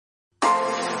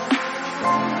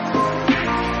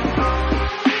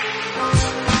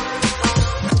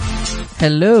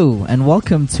Hello and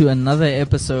welcome to another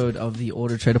episode of the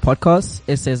Auto Trader Podcast,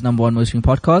 SA's number one motoring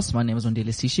podcast. My name is Wandile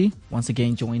Sishi, once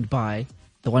again joined by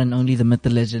the one and only, the myth,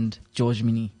 the legend, George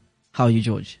Mini. How are you,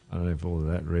 George? I don't know if all of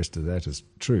that rest of that is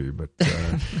true, but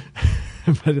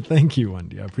but thank you,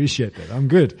 Wendy. I appreciate that. I'm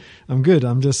good.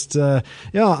 I'm just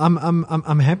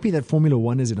I'm happy that Formula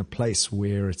One is in a place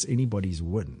where it's anybody's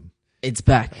win. It's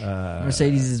back.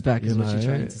 Mercedes is back, is what you're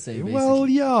trying to say, basically. Well,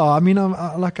 yeah. I mean,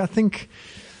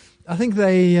 I think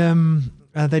they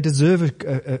deserve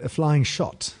a flying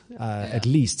shot, at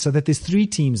least, so that there's three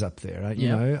teams up there. You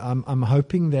know, I'm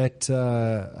hoping that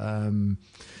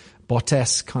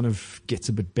Bottas kind of gets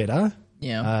a bit better.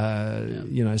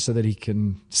 You know, so that he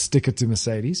can stick it to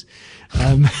Mercedes.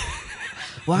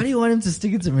 Why do you want him to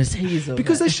stick it to Mercedes?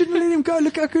 Because they shouldn't let him go.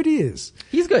 Look how good he is.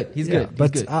 He's good. He's good.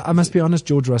 But I must be honest,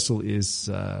 George Russell is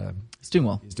he's doing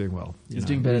well. He's doing well. He's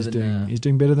doing better he's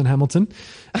doing better than Hamilton.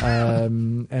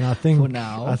 And I think for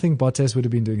now, I think Bottas would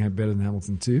have been doing better than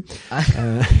Hamilton too.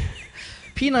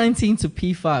 P19 to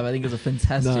P5, I think is a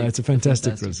fantastic. No, it's a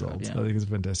fantastic result. Yeah. I think it's a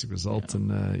fantastic result,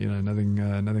 and you know,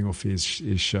 nothing off his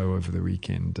show over the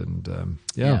weekend, and Well,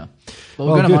 we're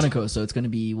going to Monaco, so it's going to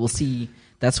be. We'll see.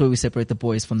 That's where we separate the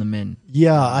boys from the men.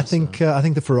 Yeah, I think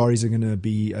the Ferraris are going to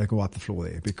be go wipe the floor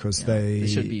there because they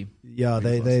should be. Yeah,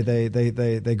 they're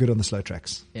good on the slow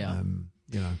tracks. Yeah,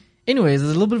 you know. Anyways, there's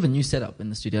a little bit of a new setup in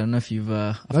the studio. I don't know if you've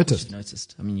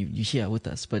noticed. I mean, you're here with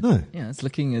us, but no. Yeah, it's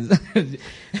looking as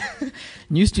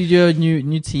new studio,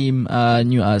 new team,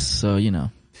 new us. So you know.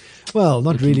 Well,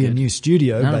 not really a new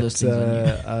studio, but it's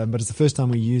the first time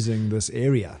we're using this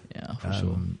area. Yeah, for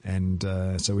sure. And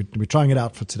so we're trying it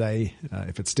out for today.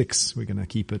 If it sticks, we're going to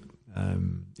keep it.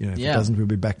 You know, if it doesn't, we'll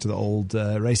be back to the old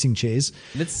racing chairs.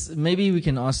 Maybe we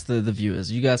can ask the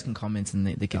viewers. You guys can comment and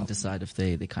they can decide if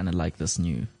they kind of like this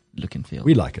new look and feel.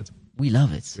 We like it. We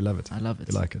love it. We love it. I love it.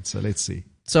 We like it. So let's see.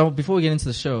 So before we get into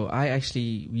the show, I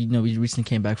actually, we recently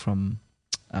came back from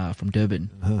Durban.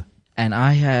 Uh-huh. And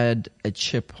I had a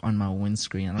chip on my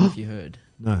windscreen. I don't know if you heard.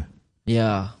 No.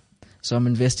 Yeah. So I'm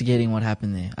investigating what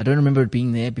happened there. I don't remember it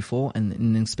being there before, and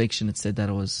in the inspection it said that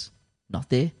it was not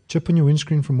there. Chip on your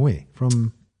windscreen from where?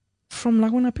 From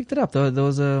like when I picked it up. There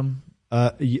was a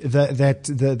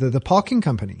the parking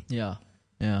company. Yeah.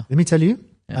 Let me tell you,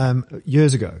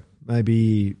 years ago,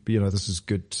 maybe this is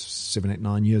good 7, 8,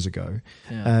 9 years ago.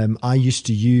 Yeah. I used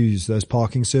to use those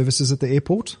parking services at the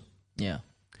airport. Yeah.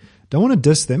 Don't want to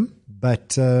diss them,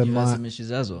 but you had some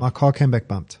issues as well. My car came back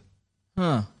bumped.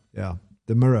 Huh. Yeah.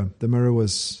 The mirror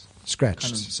was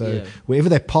scratched. Wherever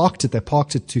they parked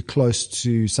it too close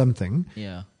to something.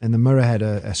 Yeah. And the mirror had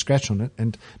a scratch on it,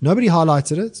 and nobody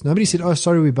highlighted it. Nobody said, "Oh,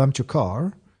 sorry, we bumped your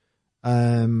car."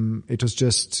 It was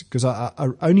just because I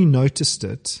only noticed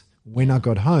it when I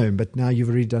got home, but now you've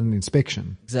already done an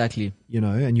inspection. Exactly.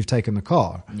 And you've taken the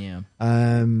car. Yeah.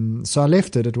 So I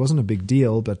left it. It wasn't a big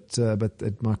deal, but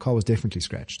my car was definitely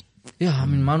scratched. Yeah, I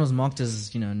mean, mine was marked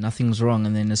as, nothing's wrong.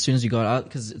 And then as soon as you got out,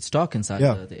 because it's dark inside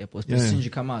the airport, but as soon as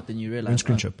you come out, then you realize.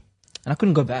 Windscreen chip. And I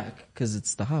couldn't go back because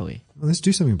it's the highway. Well, let's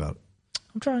do something about it.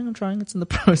 I'm trying. It's in the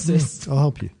process. I'll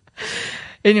help you.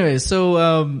 Anyway,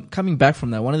 so coming back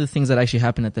from that, one of the things that actually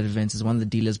happened at that event is one of the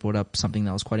dealers brought up something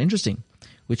that was quite interesting,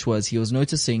 which was he was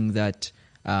noticing that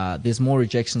there's more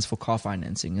rejections for car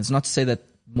financing. It's not to say that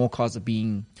more cars are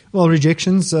being... Well,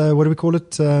 rejections, what do we call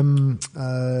it?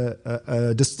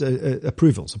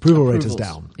 Approvals. Approval rate is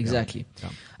down. Exactly.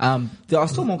 Yeah. There are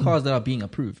still more cars that are being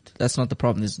approved. That's not the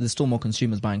problem. There's still more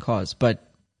consumers buying cars.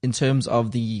 But in terms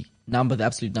of the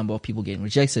absolute number of people getting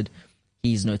rejected,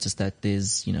 he's noticed that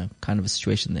there's, kind of a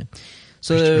situation there.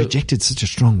 So rejected, such a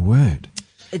strong word.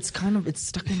 It's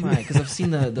stuck in my, because I've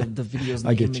seen the videos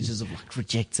and the images of like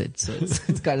rejected. So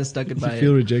it's kind of stuck in my head. You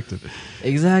feel rejected.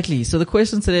 Exactly. So the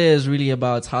question today is really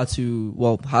about how to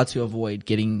avoid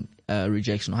getting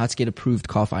rejection, or how to get approved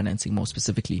car financing more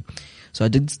specifically. So I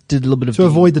did a little bit of... To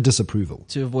avoid the disapproval.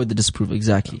 To avoid the disapproval,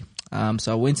 exactly.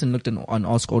 So I went and looked on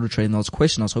Ask Auto Trader, and there was a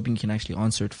question. I was hoping you can actually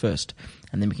answer it first,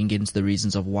 and then we can get into the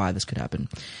reasons of why this could happen.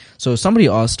 So somebody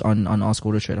asked on Ask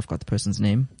Auto Trader, I've got the person's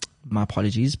name, my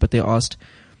apologies, but they asked,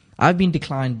 I've been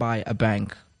declined by a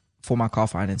bank for my car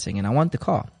financing and I want the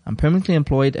car. I'm permanently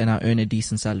employed and I earn a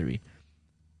decent salary.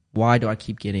 Why do I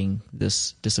keep getting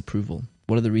this disapproval?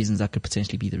 What are the reasons that could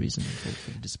potentially be the reason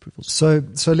for the disapprovals? So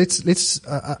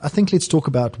let's talk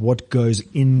about what goes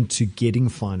into getting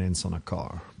finance on a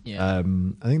car. Yeah.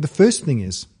 I think the first thing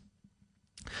is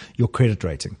your credit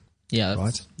rating. Yeah.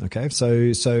 Right. Okay.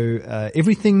 So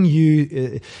everything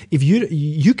if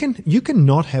you can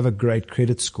not have a great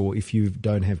credit score if you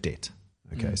don't have debt.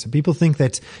 Okay. So people think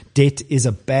that debt is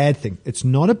a bad thing. It's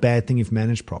not a bad thing if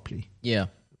managed properly. Yeah.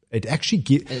 It actually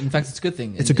In fact, it's a good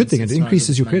thing. it's a good thing. It It's not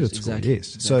increases your credit managed. score. Exactly.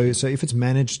 Yes. Exactly. So if it's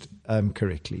managed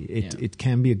correctly, Yeah. it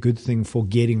can be a good thing for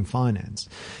getting finance.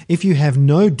 If you have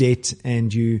no debt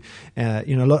and you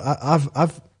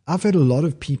I've heard a lot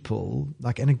of people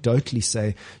like anecdotally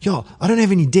say, "Yeah, I don't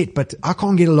have any debt, but I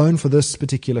can't get a loan for this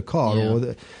particular car,"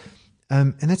 Yeah.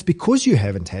 and that's because you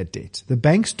haven't had debt. The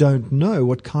banks don't know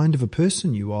what kind of a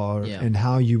person you are Yeah. and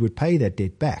how you would pay that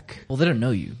debt back. Well, they don't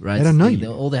know you, right? They don't know you.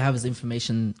 All they have is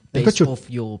information They've got based your- off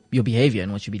your behavior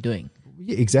and what you be doing.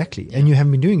 Yeah, exactly. And you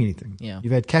haven't been doing anything. Yeah.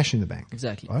 You've had cash in the bank.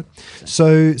 Exactly. Right?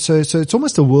 So it's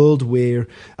almost a world where,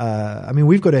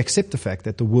 we've got to accept the fact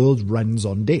that the world runs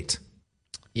on debt.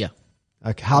 Yeah.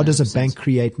 Like, how does a 100%. bank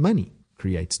create money?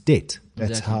 Creates debt.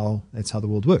 That's Exactly. how the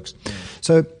world works.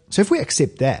 So if we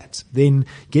accept that, then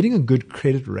getting a good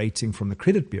credit rating from the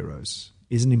credit bureaus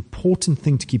is an important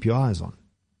thing to keep your eyes on.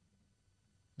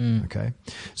 Okay.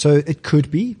 So it could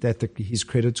be that his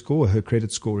credit score or her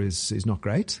credit score is not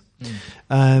great.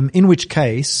 In which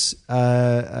case,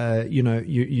 you're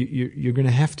going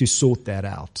to have to sort that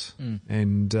out.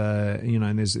 And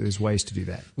there's ways to do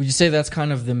that. Would you say that's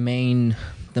kind of the main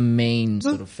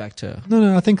sort of factor?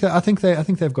 No, I think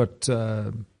they've got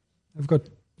A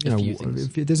few things.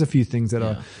 there's a few things that Yeah.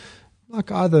 are like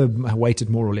either weighted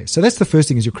more or less. So that's the first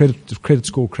thing, is your credit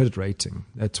score, credit rating.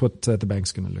 That's what the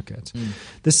bank's going to look at.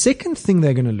 The second thing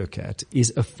they're going to look at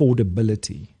is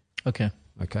affordability. Okay.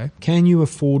 Okay. Can you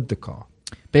afford the car?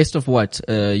 Based off what?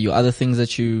 Your other things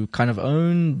that you kind of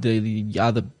own,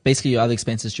 basically your other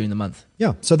expenses during the month.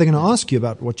 Yeah. So they're going to ask you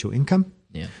about what's your income.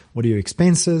 Yeah. What are your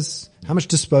expenses? How much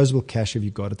disposable cash have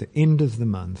you got at the end of the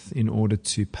month in order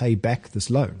to pay back this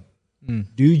loan?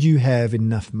 Do you have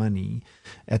enough money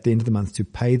at the end of the month to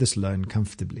pay this loan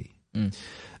comfortably? And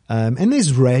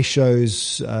there's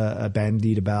ratios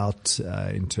bandied about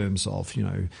in terms of,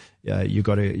 you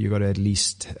got to at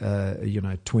least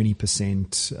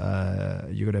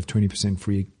 20%. You got to have 20%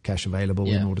 free cash available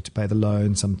in order to pay the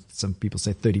loan. Some people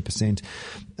say 30%.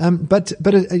 But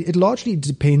it largely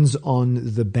depends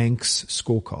on the bank's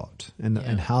scorecard and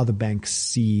how the bank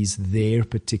sees their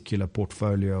particular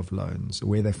portfolio of loans,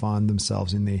 where they find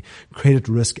themselves in their credit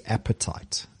risk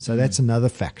appetite. So that's another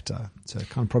factor. So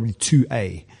kind of probably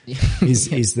 2A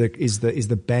is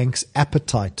the bank's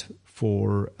appetite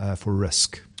for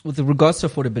risk. With regards to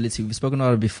affordability, we've spoken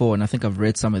about it before, and I think I've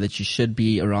read somewhere that you should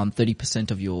be around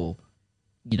 30% of your,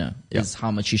 is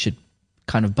how much you should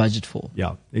kind of budget for.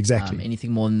 Yeah, exactly.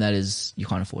 Anything more than that is you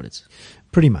can't afford it.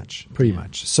 Pretty much.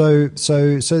 So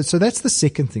that's the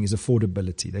second thing, is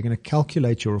affordability. They're going to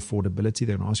calculate your affordability.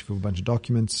 They're going to ask you for a bunch of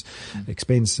documents,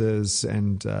 expenses,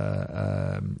 and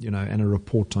and a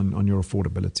report on your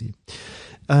affordability.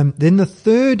 Then the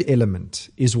third element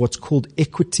is what's called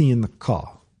equity in the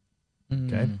car.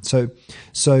 Okay. So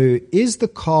is the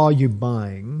car you're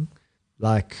buying,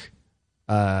 like,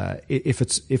 if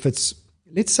it's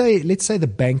let's say the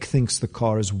bank thinks the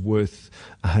car is worth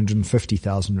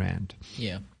 150,000 Rand.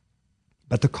 Yeah.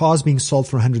 But the car's being sold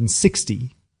for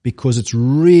 160 because it's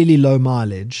really low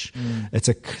mileage. It's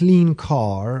a clean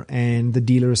car and the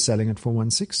dealer is selling it for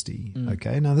 160.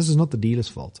 Okay. Now this is not the dealer's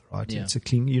fault, right? Yeah. It's a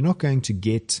clean, you're not going to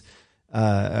get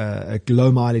a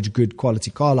low mileage, good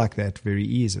quality car like that very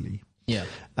easily. Yeah.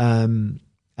 And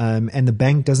the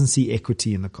bank doesn't see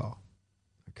equity in the car.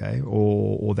 Okay.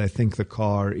 Or they think the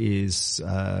car is,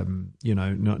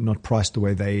 not priced the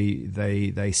way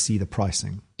they see the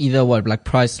pricing. Either what, like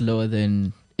price lower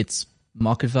than its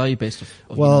market value based off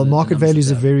Well, the market numbers value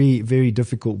is a that- very, very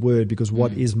difficult word, because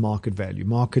what is market value?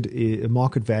 Market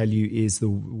value is the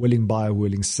willing buyer,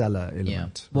 willing seller element. Yeah.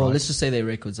 Well, right? let's just say their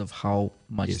records of how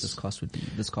much this car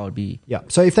would be. Yeah.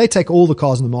 So if they take all the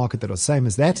cars in the market that are the same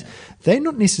as that, they're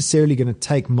not necessarily going to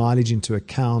take mileage into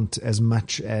account as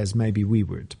much as maybe we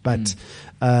would, but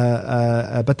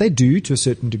they do to a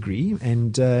certain degree.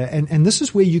 And this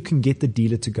is where you can get the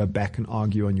dealer to go back and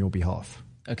argue on your behalf.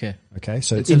 Okay. Okay.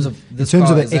 So In terms of in this terms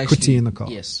car of is the equity actually- in the car.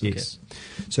 Yes, Yes.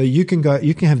 So you can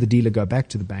have the dealer go back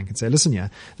to the bank and say, listen, this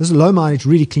is a low mileage,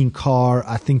 really clean car.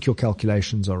 I think your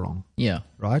calculations are wrong. Yeah.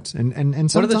 Right. And What are the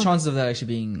sometimes- chances of that actually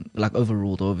being like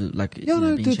overruled or like Yeah,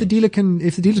 no, being the changed dealer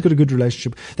if the dealer's got a good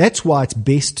relationship, that's why it's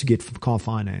best to get car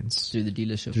finance through the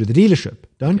dealership? through the dealership.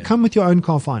 Don't come with your own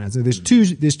car finance. There's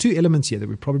two elements here that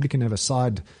we probably can have a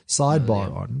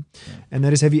sidebar on. And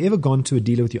that is, have you ever gone to a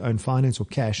dealer with your own finance or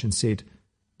cash and said,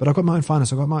 but I've got my own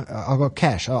finance, I've got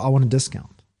cash, I want a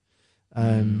discount.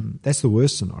 That's the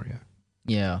worst scenario.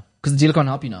 Yeah. Because the dealer can't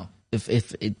help you now if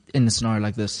in a scenario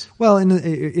like this. Well, in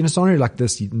a scenario like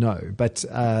this, no. But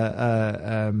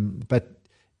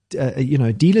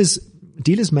dealers,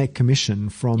 dealers make commission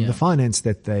from Yeah. the finance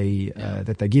that they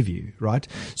give you, right?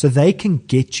 So they can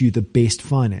get you the best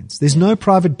finance. There's no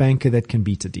private banker that can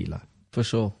beat a dealer. For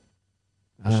sure.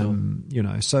 For sure. You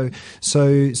know, so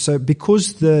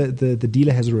because the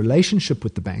dealer has a relationship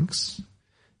with the banks,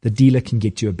 the dealer can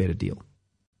get you a better deal.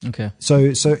 Okay. So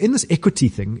in this equity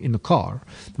thing in the car,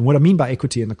 and what I mean by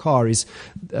equity in the car is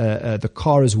the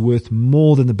car is worth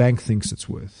more than the bank thinks it's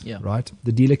worth. Yeah. Right.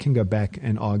 The dealer can go back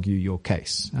and argue your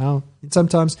case. Now,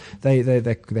 sometimes they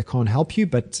can't help you,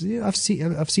 but yeah, I've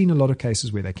seen a lot of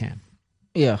cases where they can.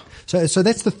 Yeah. So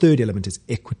that's the third element is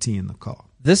equity in the car.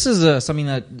 This is something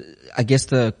that I guess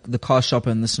the car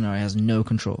shopper in this scenario has no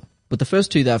control. But the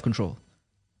first two, they have control.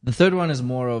 The third one is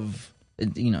more of,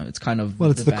 you know, it's kind of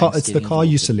Well, it's the car. banks It's the getting car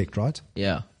you involved. select, right?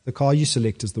 Yeah. The car you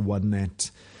select is the one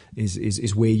that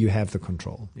is where you have the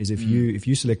control. Is if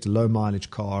you select a low mileage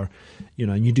car, you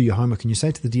know, and you do your homework and you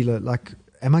say to the dealer, like,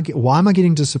 why am I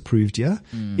getting disapproved here?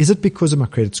 Is it because of my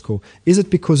credit score? Is it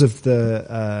because of the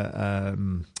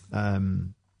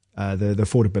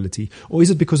affordability, or is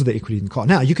it because of the equity in the car?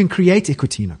 Now you can create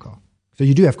equity in a car, so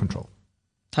you do have control.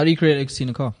 How do you create equity in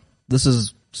a car? This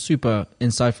is super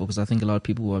insightful because I think a lot of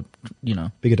people are, you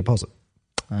know. Bigger deposit.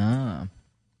 Ah.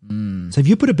 So if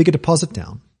you put a bigger deposit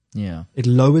down, Yeah. it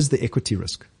lowers the equity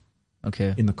risk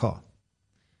Okay. in the car.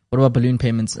 What about balloon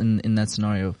payments in that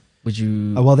scenario? Would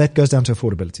you? Well, that goes down to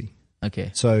affordability.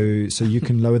 Okay. So you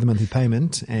can lower the monthly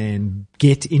payment and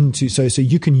get into so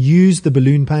you can use the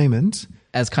balloon payment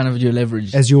As kind of your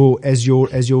leverage. as your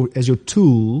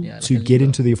tool Yeah, like to a get lever.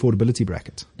 into the affordability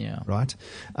bracket. Yeah. Right.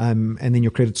 And then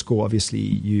your credit score, obviously,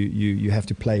 you have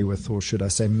to play with, or should I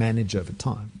say, manage over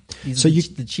time. These So are you,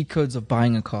 the cheat codes of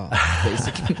buying a car,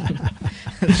 basically.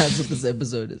 That's what this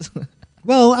episode is.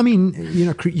 well, I mean, you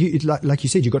know, like you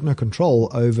said, you've got no control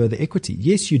over the equity.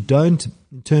 Yes, you don't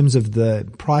in terms of the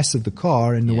price of the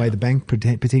car and the way the bank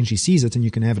potentially sees it, and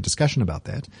you can have a discussion about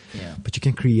that. Yeah. But you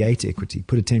can create equity.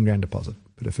 Put a 10 grand deposit.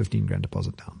 Put a 15 grand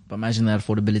deposit down. But imagine that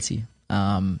affordability,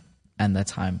 and that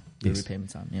time, the Yes. repayment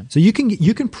time. Yeah. So you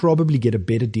can probably get a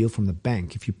better deal from the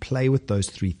bank if you play with those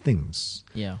three things.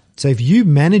 Yeah. So if you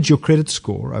manage your credit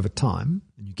score over time,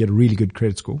 you get a really good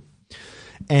credit score,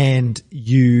 and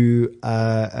your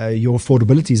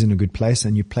affordability is in a good place,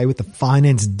 and you play with the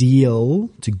finance deal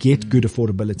to get good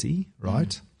affordability,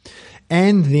 right?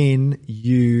 And then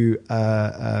you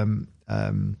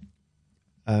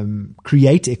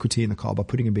create equity in the car by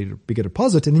putting a bigger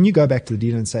deposit, and then you go back to the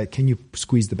dealer and say, "Can you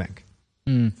squeeze the bank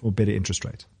for better interest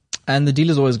rate?" And the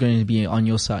dealer's always going to be on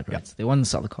your side, right? They want to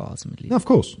sell the car ultimately. No, of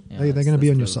course, Yeah, they're that's- going to be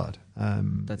on your that's side.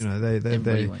 that's You know,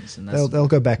 everybody wins, and that's- they'll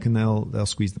go back and they'll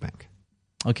squeeze the bank.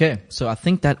 Okay, so I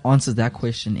think that answers that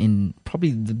question in probably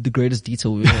the greatest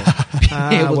detail we've ever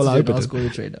been able Well, I to do hope in it Ask Auto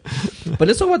Trader. But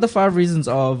let's talk about the 5 reasons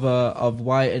of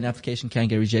why an application can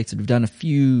get rejected. We've done a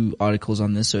few articles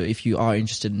on this, so if you are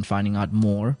interested in finding out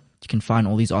more, you can find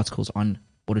all these articles on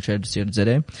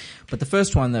autotrader.co.za. But the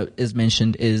first one that is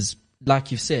mentioned is,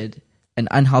 like you've said, an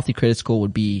unhealthy credit score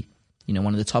would be, you know,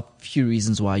 one of the top few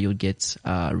reasons why you'll get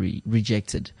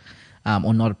rejected.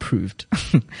 Or not approved,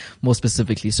 more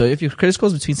specifically. So if your credit score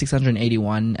is between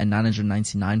 681 and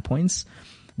 999 points,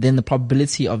 then the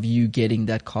probability of you getting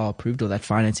that car approved or that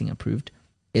financing approved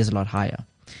is a lot higher.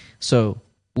 So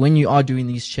when you are doing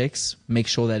these checks, make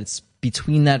sure that it's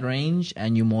between that range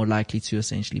and you're more likely to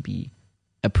essentially be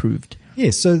approved.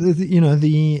 Yes. So the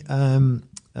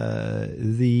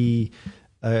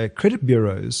credit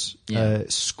bureaus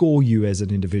score you as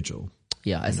an individual.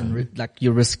 Yeah, as in like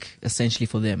your risk essentially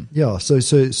for them. Yeah. So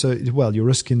well, your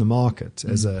risk in the market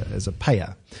as a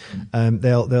payer,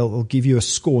 they'll give you a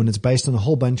score, and it's based on a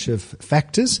whole bunch of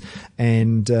factors,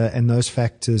 and those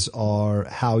factors are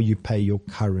how you pay your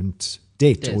current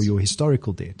debt or your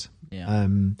historical debt. Yeah.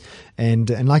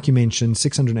 And like you mentioned,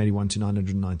 681 to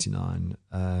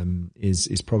 999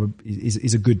 is probably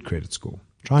a good credit score.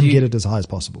 Try and get it as high as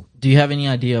possible. Do you have any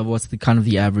idea of what's the kind of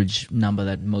the average number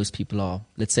that most people are,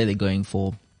 let's say they're going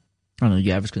for, I don't know,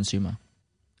 your average consumer?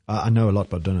 I know a lot,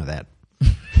 but I don't know that.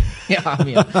 Yeah, I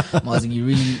mean, I'm asking you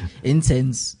really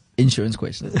intense insurance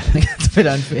questions. I think it's a bit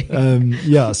unfair.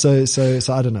 Yeah, so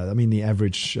I don't know. I mean, the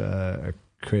average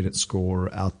credit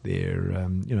score out there,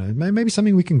 maybe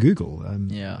something we can Google.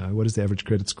 What is the average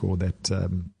credit score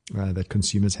that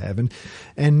consumers have?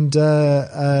 And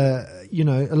a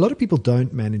lot of people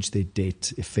don't manage their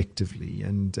debt effectively,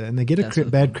 and they get a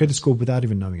bad credit score without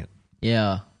even knowing it.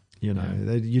 Yeah.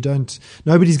 Nobody's going It's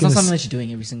not to. something that you're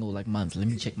doing every single month. Let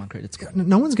me check my credit score.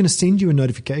 No one's going to send you a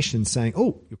notification saying,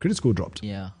 "Oh, your credit score dropped."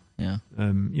 Yeah.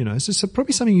 Yeah, so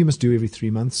probably something you must do every 3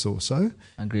 months or so.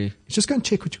 I agree. Just go and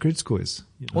check what your credit score is.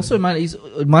 Also,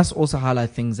 it must also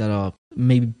highlight things that are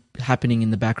maybe happening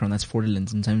in the background that's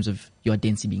fraudulent in terms of your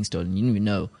identity being stolen. You don't even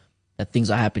know that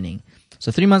things are happening.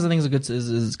 So 3 months, I think,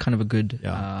 is kind of a good.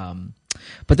 Yeah.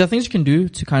 But there are things you can do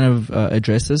to kind of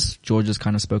address this. George has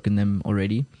kind of spoken them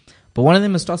already. But one of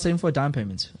them is start saving for a down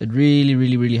payment. It really,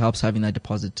 really, really helps having that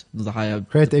deposit, the higher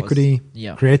create the equity,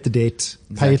 create the debt,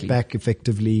 pay Exactly. it back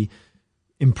effectively,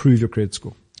 improve your credit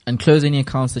score. And close any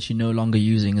accounts that you're no longer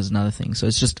using is another thing. So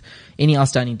it's just any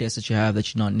outstanding debts that you have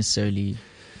that you're not necessarily,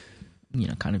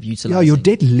 kind of utilizing. Yeah, your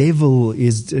debt level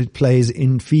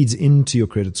feeds into your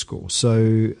credit score.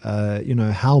 So,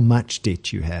 how much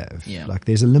debt you have. Yeah. Like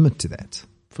there's a limit to that.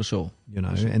 For sure.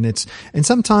 And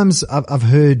sometimes I've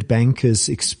heard bankers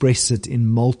express it in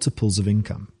multiples of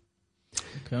income.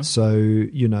 Okay. So,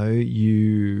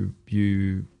 you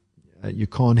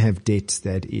can't have debt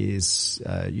that is,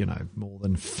 more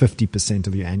than 50%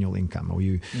 of your annual income, or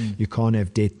you can't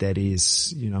have debt that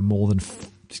is, more than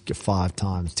 5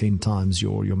 times, 10 times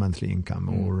your monthly income,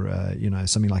 or,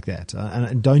 something like that.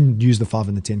 And don't use the 5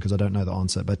 and the 10 because I don't know the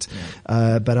answer, but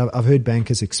I've heard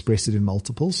bankers express it in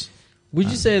multiples. Would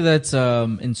you say that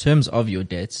in terms of your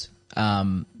debts,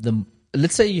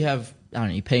 let's say you have,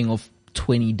 you're paying off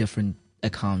 20 different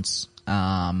accounts,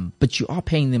 but you are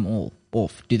paying them all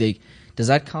off. Does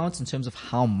that count in terms of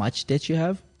how much debt you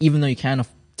have, even though you can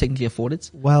technically afford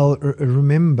it? Well,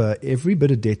 remember, every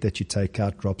bit of debt that you take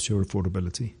out drops your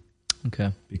affordability.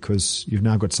 Okay. Because you've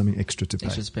now got something extra to pay.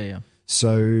 Extra to pay, yeah.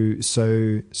 So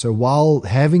while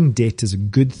having debt is a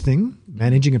good thing,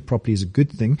 managing it properly is a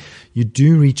good thing, you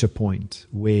do reach a point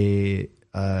where,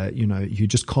 you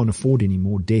just can't afford any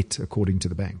more debt according to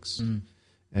the banks.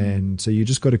 And so you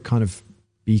just got to kind of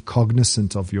be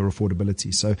cognizant of your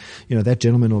affordability. So, that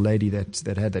gentleman or lady that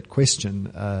had that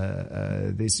question,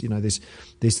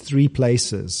 there's 3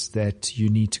 places that you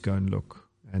need to go and look.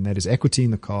 And that is equity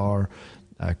in the car,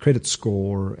 credit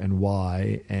score, and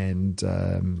why, and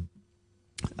then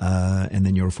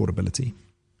your affordability.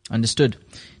 Understood.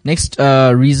 Next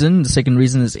reason, the second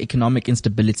reason is economic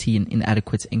instability and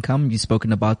inadequate income. You've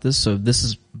spoken about this, so this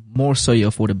is more so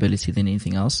your affordability than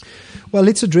anything else. Well,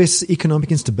 let's address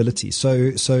economic instability.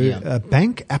 So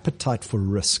bank appetite for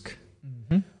risk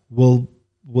will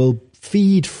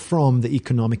feed from the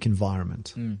economic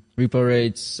environment. Repo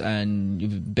rates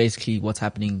and basically what's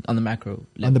happening on the macro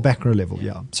level. On the macro level,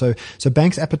 yeah. So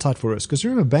banks' appetite for risk, because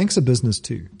remember, banks are business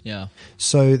too. Yeah.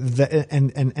 So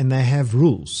and they have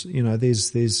rules.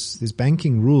 There's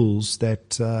banking rules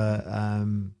that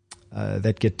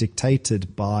that get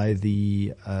dictated by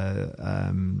the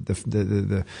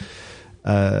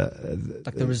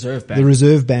like the Reserve Bank. The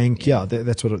Reserve Bank,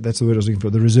 that's the word I was looking for.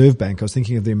 The Reserve Bank. I was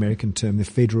thinking of the American term, the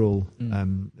Federal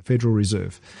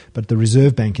Reserve, but the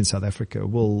Reserve Bank in South Africa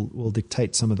will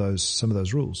dictate some of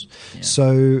those rules. Yeah.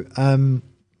 So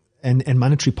and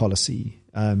monetary policy,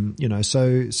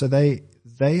 so they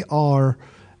are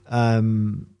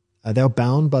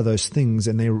bound by those things,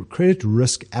 and their credit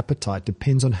risk appetite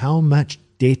depends on how much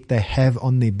debt they have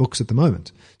on their books at the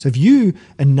moment. So if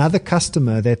another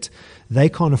customer that they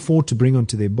can't afford to bring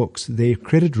onto their books, their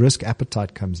credit risk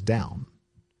appetite comes down.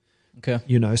 Okay.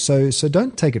 So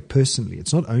don't take it personally.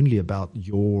 It's not only about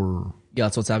your. Yeah,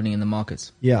 that's what's happening in the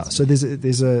markets. Yeah. So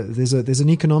there's an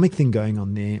economic thing going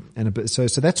on there, and so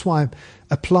that's why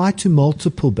apply to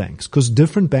multiple banks, because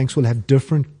different banks will have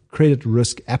different credit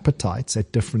risk appetites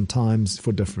at different times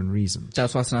for different reasons.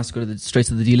 That's why it's nice to go straight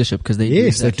to the dealership, because they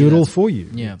they do it all for you.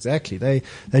 Yeah, exactly. They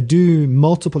do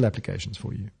multiple applications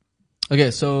for you. Okay,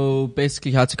 so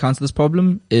basically, how to counter this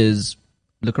problem is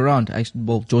look around. Actually,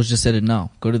 well, George just said it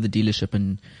now. Go to the dealership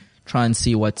and try and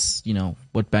see what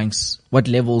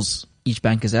levels each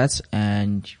bank is at,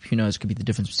 and who knows, it could be the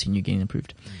difference between you getting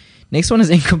approved. Next one is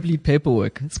incomplete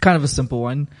paperwork. It's kind of a simple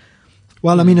one.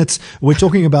 Well, I mean, we're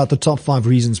talking about the top 5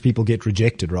 reasons people get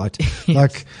rejected, right?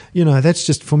 Like, that's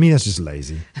just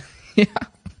lazy. Yeah.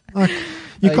 Like,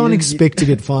 you can't expect to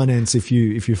get finance if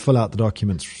you fill out the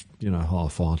documents,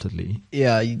 half-heartedly.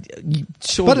 Yeah.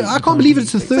 Sure. But I can't believe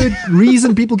it's the third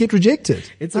reason people get rejected.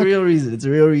 It's a real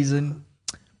reason.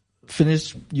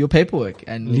 Finish your paperwork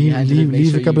and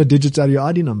leave a couple of digits out of your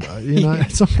ID number.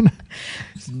 It's not gonna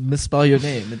misspell your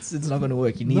name. It's not going to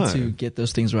work. You need to get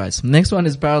those things right. Next one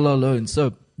is parallel loans.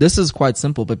 So this is quite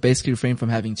simple, but basically refrain from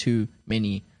having too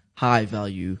many high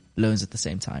value loans at the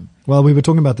same time. Well, we were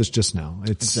talking about this just now.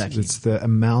 Exactly. It's the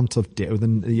amount of debt,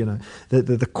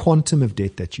 the quantum of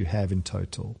debt that you have in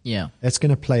total. Yeah. That's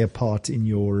going to play a part in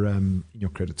your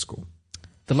credit score.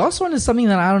 The last one is something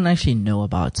that I don't actually know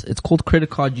about. It's called credit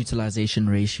card utilization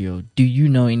ratio. Do you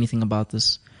know anything about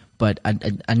this? But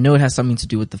I know it has something to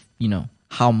do with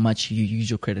how much you use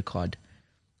your credit card,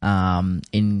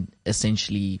 in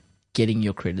essentially getting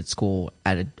your credit score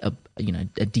at a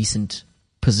decent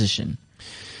position.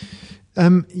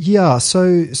 Yeah.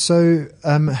 So this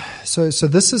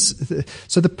is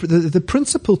the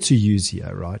principle to use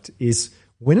here, right? Is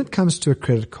when it comes to a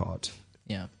credit card.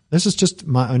 Yeah. This is just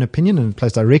my own opinion and it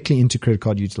plays directly into credit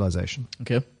card utilization.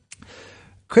 Okay.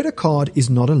 Credit card is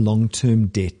not a long-term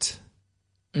debt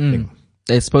thing.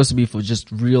 It's supposed to be for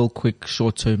just real quick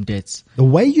short-term debts. The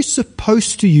way you're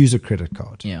supposed to use a credit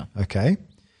card, okay,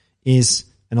 is,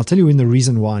 and I'll tell you the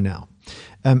reason why now.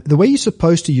 The way you're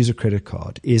supposed to use a credit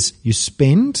card is you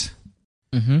spend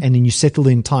and then you settle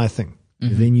the entire thing.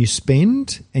 Then you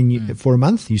spend and for a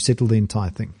month you settle the entire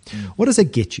thing. What does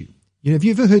that get you? Have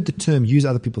you ever heard the term use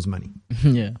other people's money?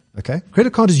 Yeah. Okay.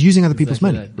 Credit card is using other people's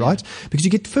money, that, yeah. right? Because you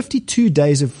get 52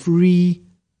 days of free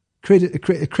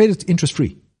credit interest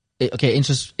free. Okay.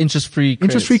 Interest free.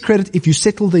 Interest free credit if you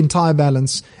settle the entire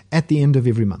balance at the end of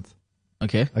every month.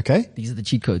 Okay. Okay. These are the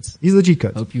cheat codes. These are the cheat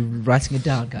codes. Hope you're writing it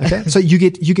down, guys. Okay. So you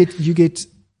get literally,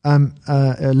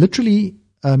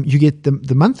 you get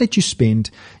the month that you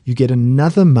spend, you get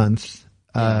another month.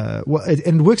 And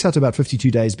it works out to about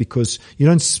 52 days because you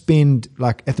don't spend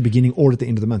like at the beginning or at the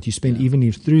end of the month. You spend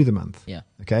evenly through the month. Yeah.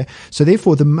 Okay. So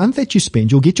therefore, the month that you spend,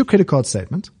 you'll get your credit card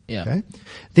statement. Yeah. Okay.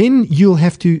 Then you'll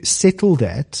have to settle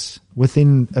that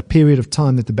within a period of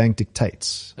time that the bank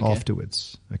dictates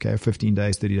afterwards. Okay. 15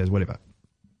 days, 30 days, whatever.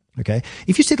 Okay.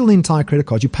 If you settle the entire credit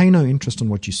card, you pay no interest on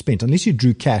what you spent unless you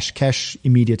drew cash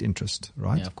immediate interest,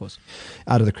 right? Yeah, of course.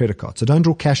 Out of the credit card. So don't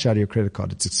draw cash out of your credit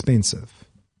card. It's expensive.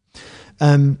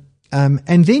 And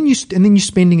then you're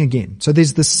spending again. So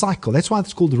there's this cycle. That's why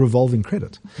it's called the revolving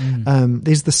credit.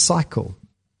 There's the cycle.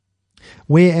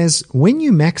 Whereas when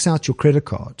you max out your credit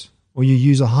card or you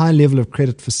use a high level of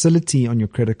credit facility on your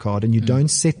credit card and you don't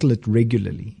settle it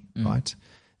regularly, right?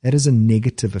 That is a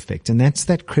negative effect. And that's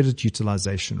that credit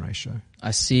utilization ratio. I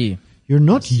see. You're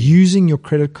not using your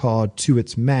credit card to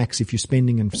its max if you're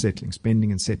spending and settling.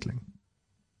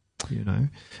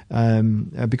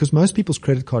 Because most people's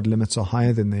credit card limits are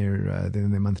higher than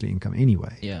their monthly income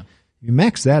anyway. Yeah. You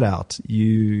max that out.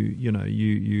 You.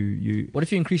 What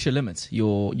if you increase your limits?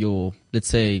 Your let's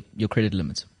say your credit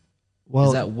limits. Well,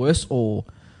 is that worse or?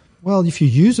 Well, if you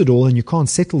use it all and you can't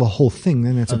settle the whole thing,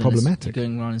 then that's problematic. You're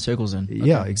going around in circles then. Okay.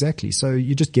 Yeah, exactly. So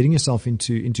you're just getting yourself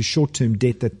into short-term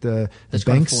debt that the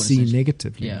banks see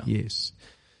negatively. Yeah. Yes.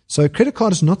 So credit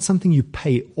card is not something you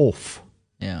pay off.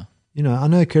 Yeah. I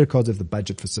know credit cards have the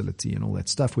budget facility and all that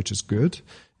stuff, which is good.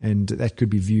 And that could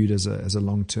be viewed as a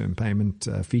long-term payment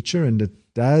feature. And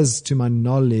it does, to my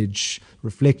knowledge,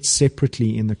 reflect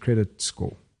separately in the credit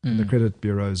score, in the credit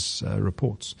bureau's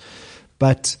reports.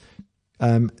 But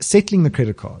settling the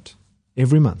credit card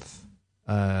every month,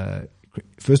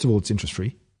 first of all, it's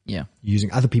interest-free. Yeah. You're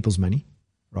using other people's money,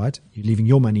 right? You're leaving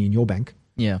your money in your bank.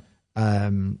 Yeah.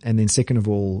 And then second of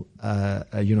all,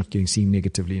 you're not getting seen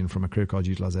negatively in from a credit card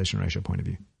utilization ratio point of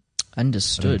view.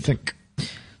 Understood. I think.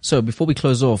 So before we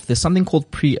close off, there's something called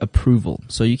pre-approval.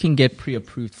 So you can get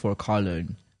pre-approved for a car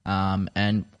loan.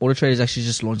 And AutoTrader has actually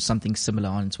just launched something similar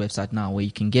on its website now where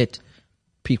you can get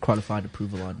pre-qualified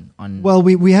approval on. Well,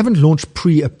 we haven't launched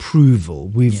pre-approval.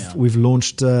 We've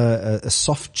launched a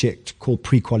soft check called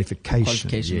pre-qualification.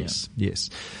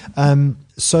 Yes.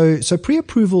 So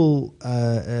pre-approval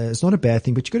is not a bad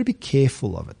thing, but you've got to be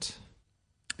careful of it.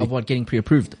 Of what? Getting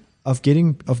pre-approved? Of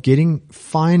getting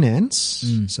finance.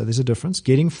 So there's a difference.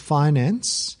 Getting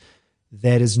finance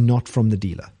that is not from the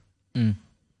dealer.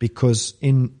 Because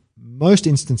in most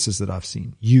instances that I've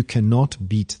seen, you cannot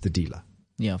beat the dealer.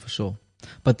 Yeah, for sure.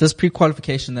 But this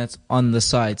pre-qualification that's on the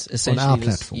sites, essentially, on our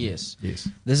platform. Yes.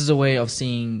 This is a way of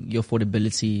seeing your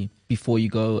affordability before you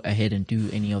go ahead and do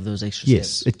any of those extra steps.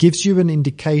 steps. It gives you an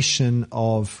indication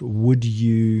of would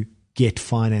you get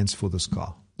finance for this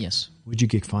car? Yes. Would you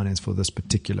get finance for this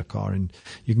particular car? And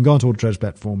you can go onto AutoTrader's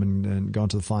platform and go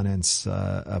onto the finance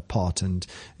part, and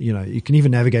you can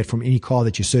even navigate from any car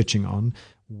that you're searching on,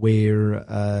 where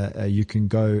you can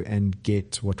go and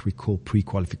get what we call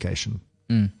pre-qualification.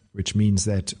 Which means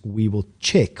that we will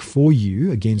check for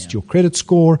you against your credit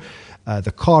score,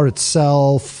 the car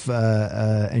itself,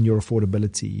 and your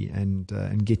affordability,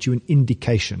 and get you an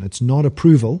indication. It's not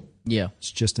approval. Yeah.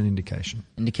 It's just an indication.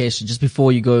 Indication just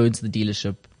before you go into the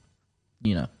dealership,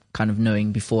 kind of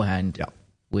knowing beforehand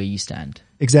where you stand.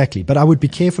 Exactly. But I would be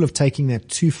careful of taking that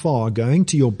too far, going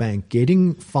to your bank,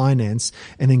 getting finance,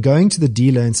 and then going to the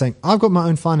dealer and saying, I've got my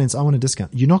own finance, I want a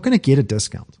discount. You're not going to get a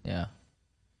discount. Yeah.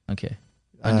 Okay.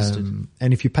 Understood.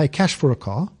 And if you pay cash for a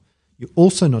car, you're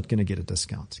also not going to get a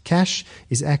discount. Cash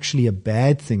is actually a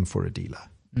bad thing for a dealer.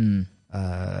 Their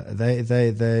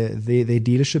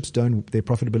dealerships their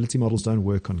profitability models don't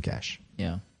work on cash.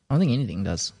 Yeah. I don't think anything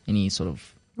does. Any sort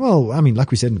of Well, I mean, like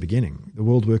we said in the beginning, the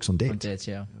world works on debt. on debt,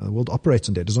 yeah. The world operates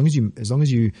on debt. As long as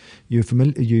you're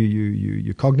familiar,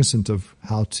 you're cognizant of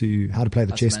how to play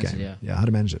the How to chess manage game. it, Yeah, how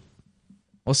to manage it.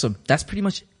 Awesome. That's pretty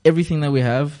much everything that we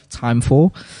have time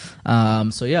for.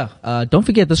 So yeah, don't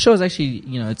forget the show is actually,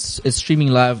 it's streaming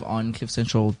live on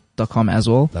cliffcentral.com as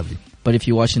well. Lovely. But if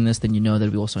you're watching this, then you know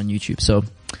that we're also on YouTube. So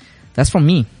that's from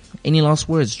me. Any last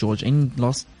words, George? Any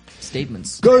last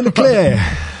statements? Go Leclerc!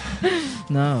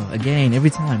 No, again, every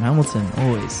time. Hamilton,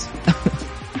 always.